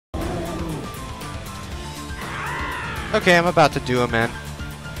Okay, I'm about to do him in.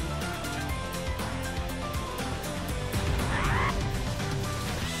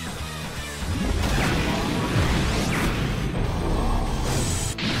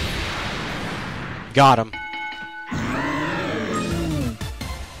 Got him.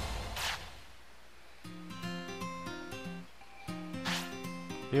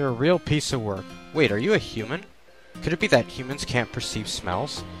 You're a real piece of work. Wait, are you a human? Could it be that humans can't perceive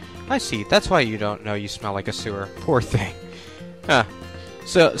smells? I see, that's why you don't know you smell like a sewer. Poor thing. Huh.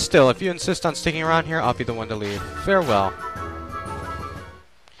 So, still, if you insist on sticking around here, I'll be the one to leave. Farewell.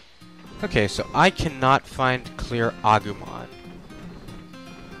 Okay, so I cannot find clear Agumon.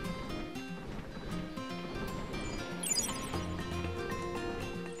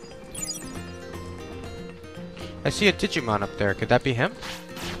 I see a Digimon up there. Could that be him?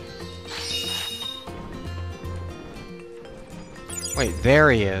 Wait, there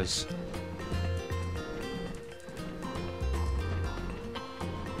he is.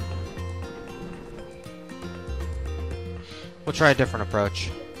 We'll try a different approach.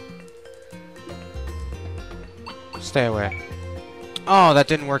 Stay away. Oh, that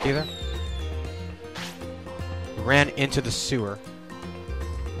didn't work either. Ran into the sewer.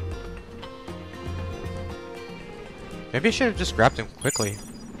 Maybe I should have just grabbed him quickly.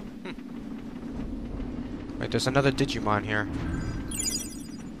 Wait, there's another Digimon here.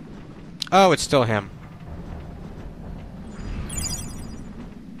 Oh, it's still him.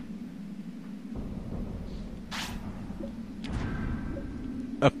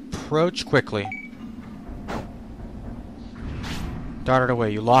 Approach quickly. Darted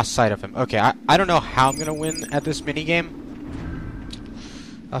away. You lost sight of him. Okay, I don't know how I'm gonna win at this minigame.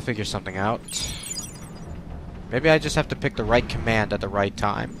 I'll figure something out. Maybe I just have to pick the right command at the right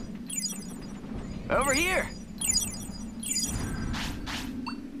time. Over here.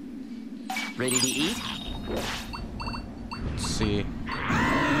 Ready to eat? Let's see.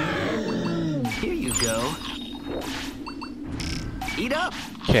 Here you go. Eat up.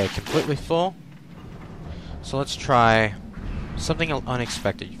 Okay, completely full. So let's try something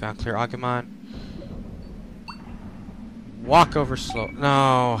unexpected. You found clear Agumon. Walk over slow.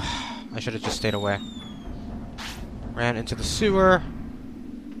 No, I should have just stayed away. Ran into the sewer.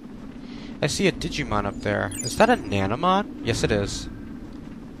 I see a Digimon up there. Is that a Nanimon? Yes, it is.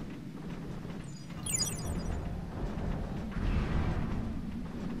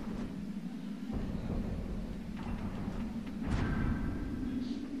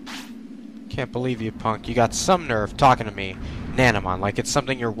 Can't believe you, punk. You got some nerve talking to me, Nanimon, like it's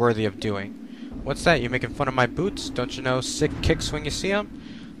something you're worthy of doing. What's that? You making fun of my boots? Don't you know sick kicks when you see them?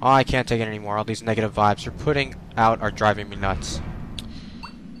 Oh, I can't take it anymore. All these negative vibes you're putting out are driving me nuts.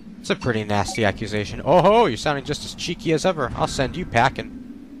 It's a pretty nasty accusation. Oh ho, you're sounding just as cheeky as ever. I'll send you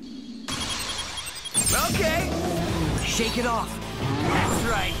packing. Okay. Shake it off. That's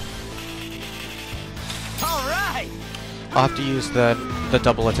right. All right. I'll have to use the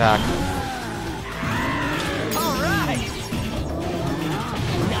double attack. All right.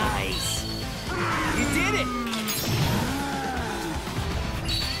 Nice. You did it.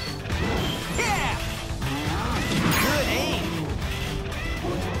 Yeah. Good aim.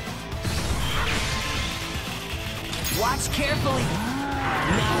 Watch carefully.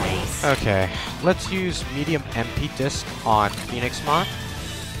 Nice. Okay, let's use medium MP disc on Phoenixmon.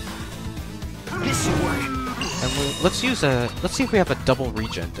 This should work. And let's see if we have a double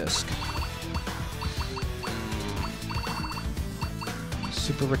regen disc.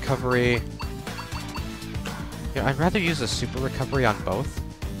 Super recovery. Yeah, I'd rather use a super recovery on both.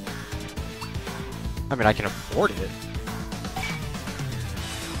 I mean, I can afford it.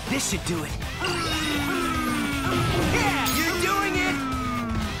 This should do it. Yeah, you're doing it.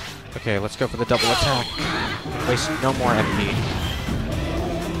 Okay, let's go for the double attack. Waste no more MP.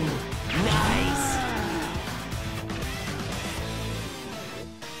 Nice.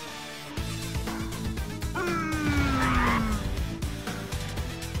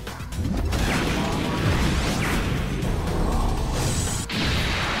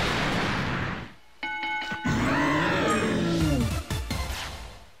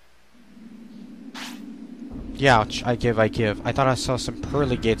 Youch, I give. I thought I saw some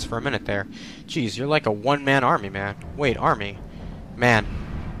pearly gates for a minute there. Jeez, you're like a one-man army, man. Wait, army? Man.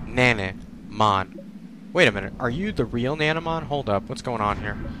 Nanimon. Wait a minute, are you the real Nanimon? Hold up, what's going on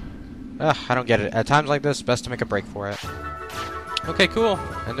here? Ugh, I don't get it. At times like this, best to make a break for it. Okay, cool.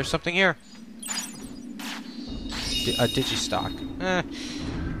 And there's something here. A Digistock.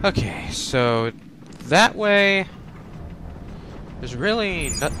 Okay, so that way... There's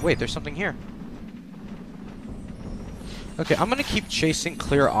really... Wait, there's something here. Okay, I'm gonna keep chasing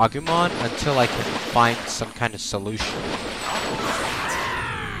clear Agumon until I can find some kind of solution.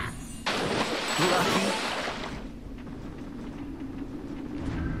 Lucky.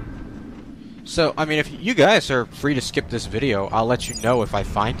 So, I mean, if you guys are free to skip this video, I'll let you know if I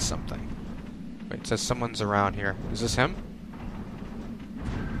find something. Wait, it says someone's around here. Is this him?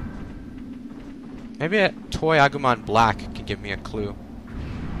 Maybe a Toy Agumon Black can give me a clue.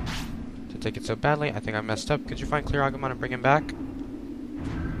 To take it so badly, I think I messed up. Could you find clear Agumon and bring him back?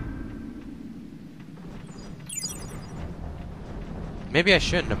 Maybe I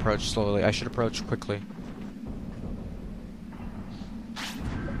shouldn't approach slowly. I should approach quickly.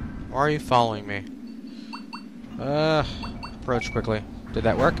 Why are you following me? Approach quickly. Did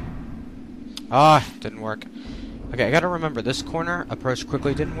that work? Ah, didn't work. Okay, I gotta remember this corner. Approach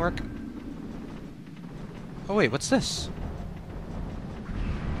quickly didn't work. Oh wait, what's this?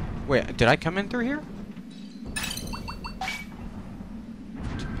 Wait, did I come in through here?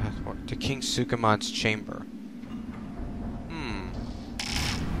 To King Sukamon's chamber.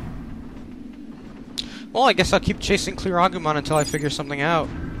 Well, I guess I'll keep chasing clear Agumon until I figure something out.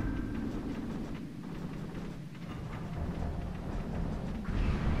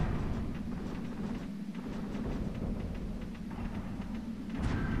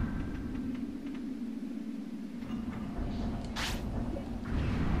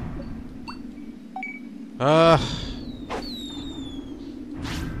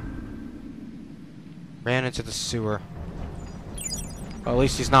 Ran into the sewer. Well, at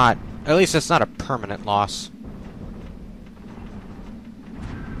least he's not. At least it's not a permanent loss.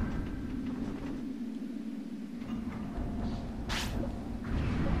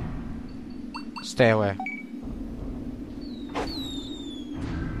 Stay away.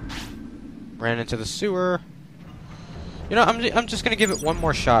 Ran into the sewer. You know, I'm just gonna give it one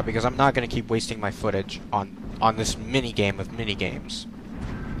more shot because I'm not gonna keep wasting my footage on this mini game of mini games.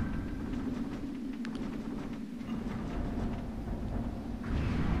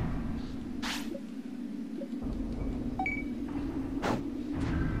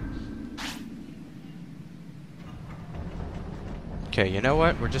 Okay, you know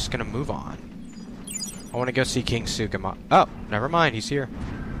what? We're just gonna move on. I want to go see King Sukamon. Oh, never mind. He's here.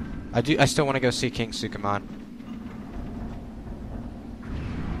 I still want to go see King Sukamon.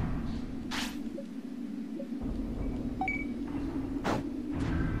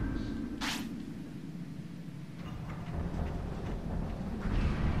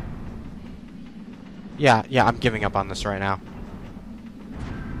 Yeah, I'm giving up on this right now.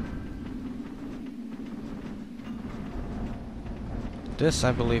 This,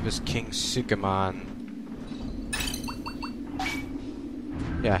 I believe, is King Sukamon.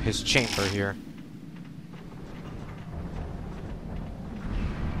 Yeah, his chamber here.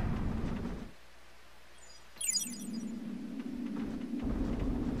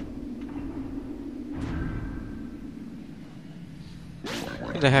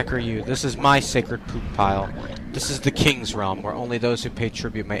 Who the heck are you? This is my sacred poop pile. This is the king's realm, where only those who pay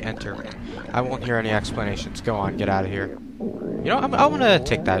tribute may enter. I won't hear any explanations. Go on, get out of here. You know, I want to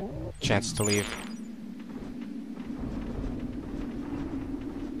take that chance to leave.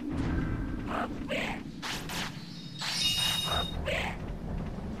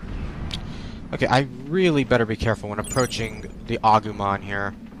 Okay, I really better be careful when approaching the Agumon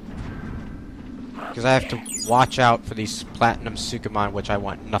here. Because I have to watch out for these Platinum Sukamon, which I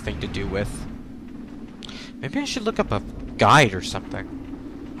want nothing to do with. Maybe I should look up a guide or something.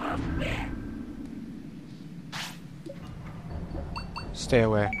 Stay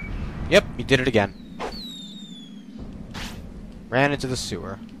away. Yep, he did it again. Ran into the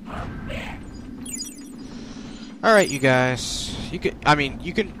sewer. Alright, you guys. You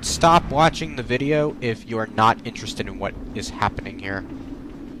can stop watching the video if you are not interested in what is happening here.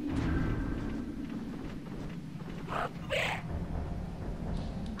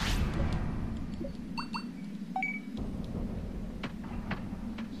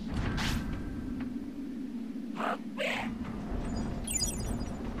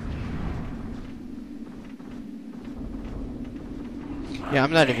 Yeah,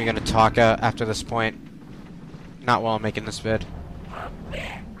 I'm not even gonna talk after this point. Not while I'm making this vid.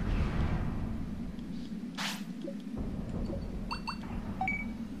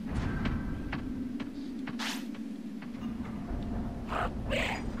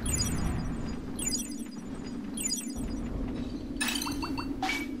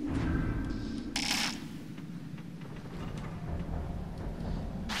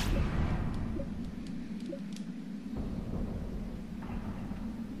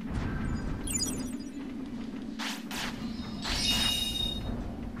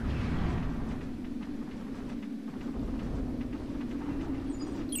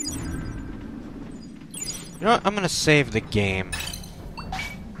 You know what? I'm gonna save the game.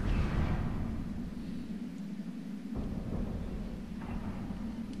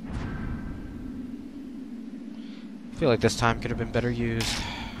 I feel like this time could have been better used.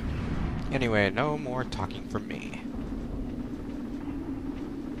 Anyway, no more talking from me.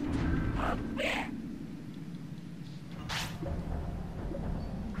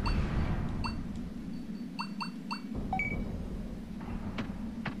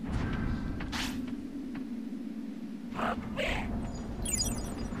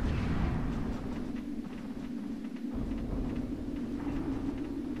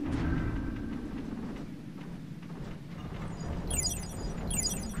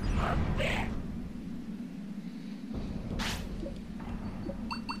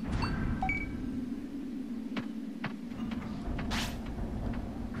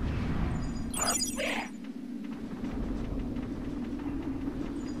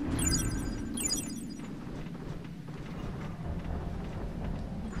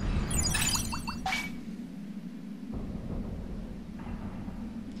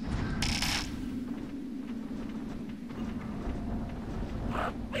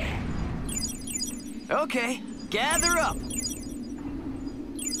 Okay, gather up.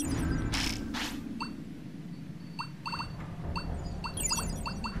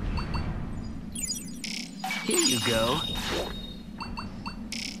 Here you go.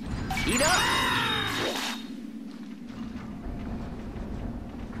 Eat up.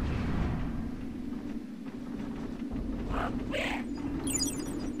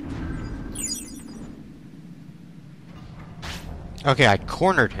 Okay, I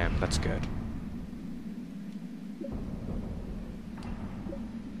cornered him. That's good.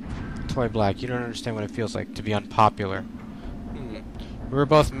 Toy Black, you don't understand what it feels like to be unpopular. We were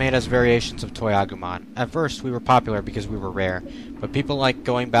both made as variations of Toy Agumon. At first, we were popular because we were rare, but people like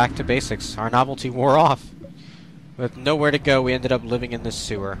going back to basics. Our novelty wore off. With nowhere to go, we ended up living in this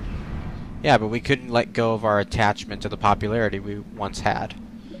sewer. Yeah, but we couldn't let go of our attachment to the popularity we once had.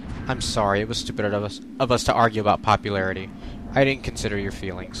 I'm sorry, it was stupid of us to argue about popularity. I didn't consider your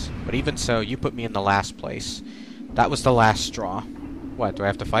feelings. But even so, you put me in the last place. That was the last straw. What, do I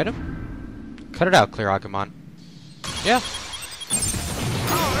have to fight him? Cut it out, Clear Agumon. Yeah.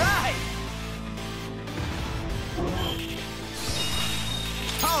 Alright!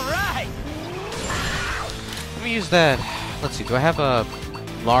 Alright! Let me use that. Let's see, do I have a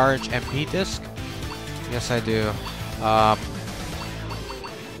large MP disc? Yes, I do.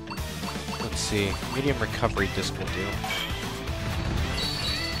 Let's see. Medium recovery disc will do.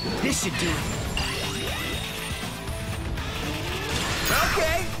 This should do it.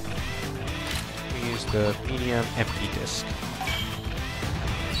 Okay! We use the medium MP disc.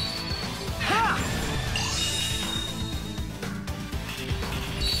 Ha!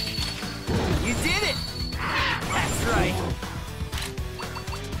 You did it! That's right.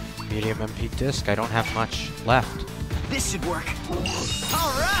 Medium MP disc, I don't have much left. This should work.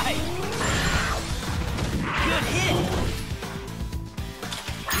 All right. Good hit.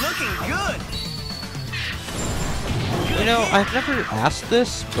 Looking good. You know, I've never asked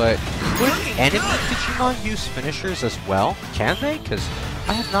this, but could enemy Digimon use finishers as well? Can they? Because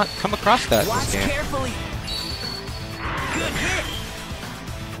I have not come across that in Watch this game. carefully. Good hit.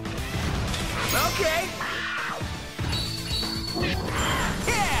 Okay.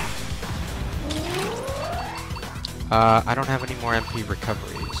 Yeah. I don't have any more MP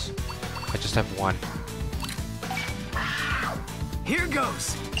recoveries. I just have one. Here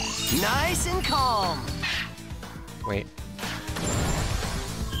goes. Nice and calm. Wait.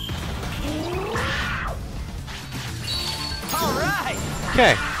 All right.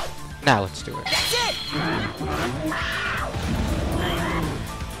 Okay. Now let's do it. That's it.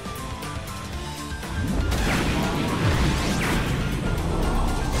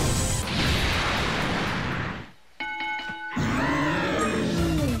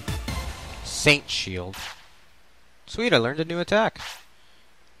 Saint Shield. Sweet, I learned a new attack.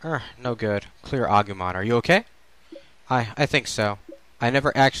 No good. Clear Agumon, are you okay? I think so. I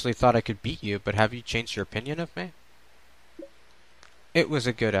never actually thought I could beat you, but have you changed your opinion of me? It was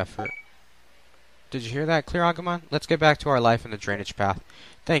a good effort. Did you hear that, Clear Agumon? Let's get back to our life in the drainage path.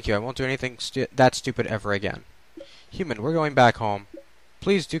 Thank you, I won't do anything that stupid ever again. Human, we're going back home.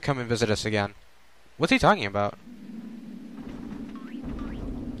 Please do come and visit us again. What's he talking about?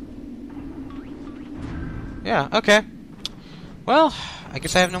 Yeah, okay. Well, I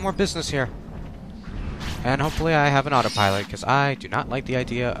guess I have no more business here. And hopefully I have an autopilot, because I do not like the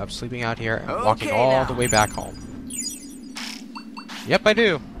idea of sleeping out here and walking all the way back home. Yep, I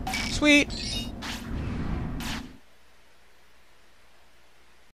do. Sweet!